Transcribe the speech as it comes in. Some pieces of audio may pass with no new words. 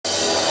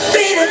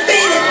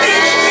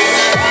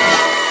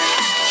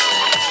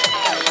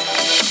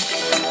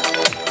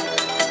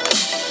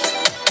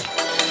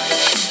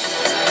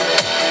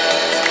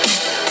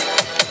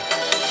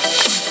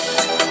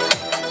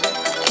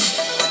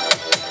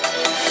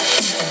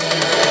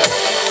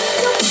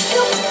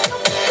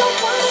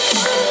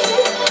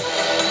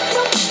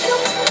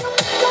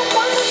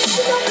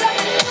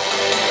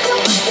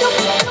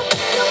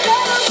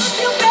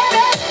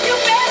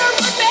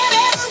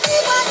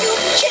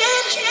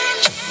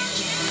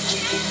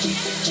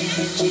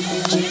They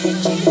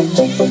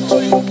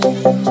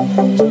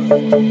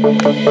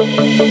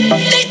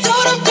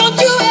told him, don't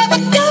you ever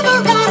come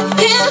around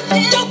here.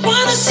 Don't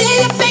wanna see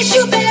your face,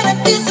 you better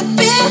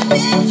disappear.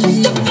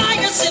 The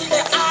fire's in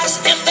their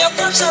eyes and their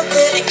words are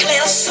really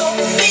clear. So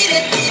beat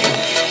it,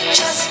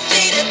 just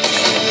beat it.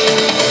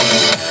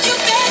 You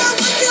better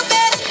run, you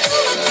better do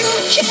what you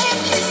can.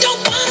 Don't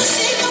wanna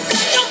see no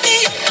blood, don't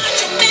be a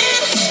macho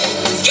man.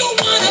 You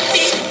wanna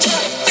be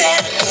tough,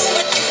 better do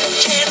what you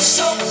can.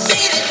 So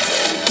beat it,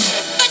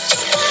 but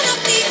you wanna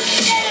be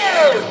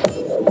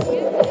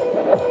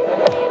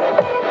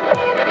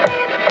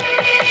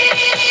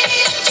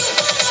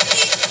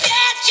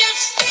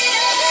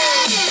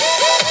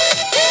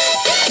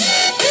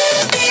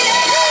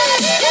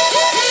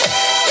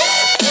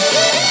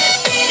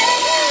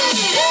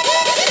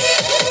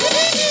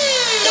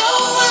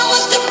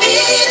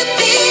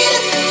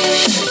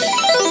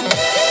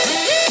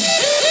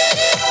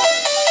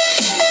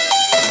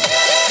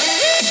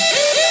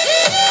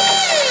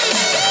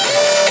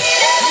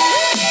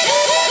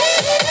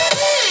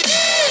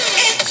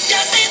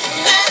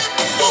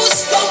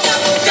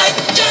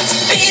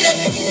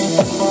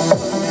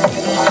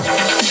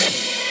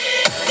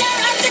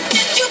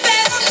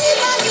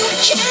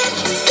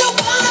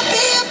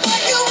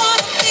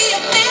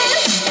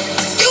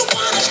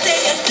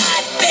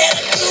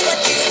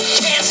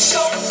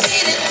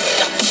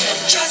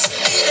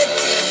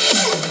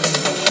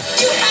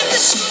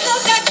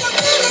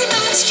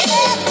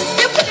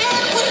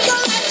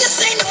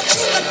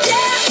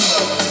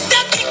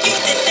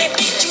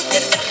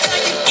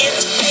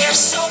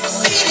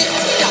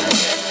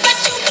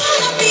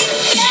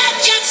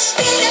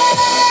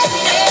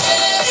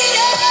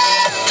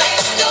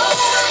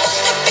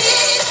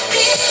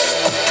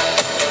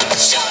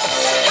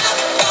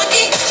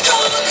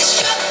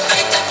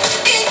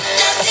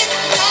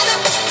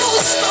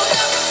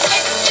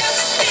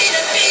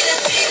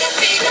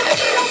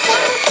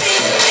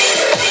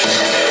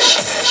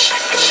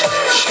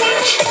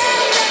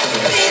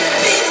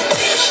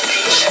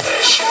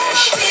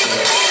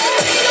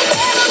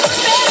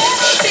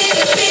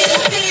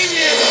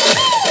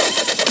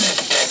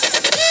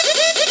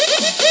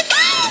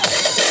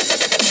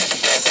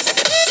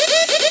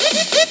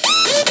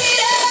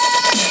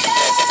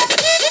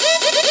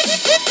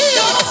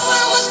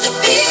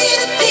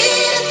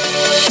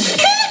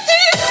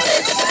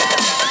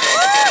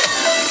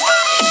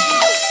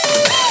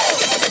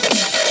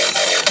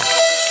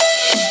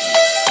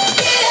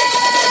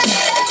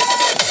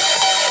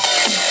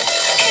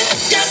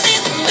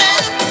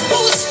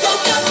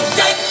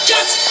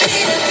just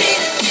beat it.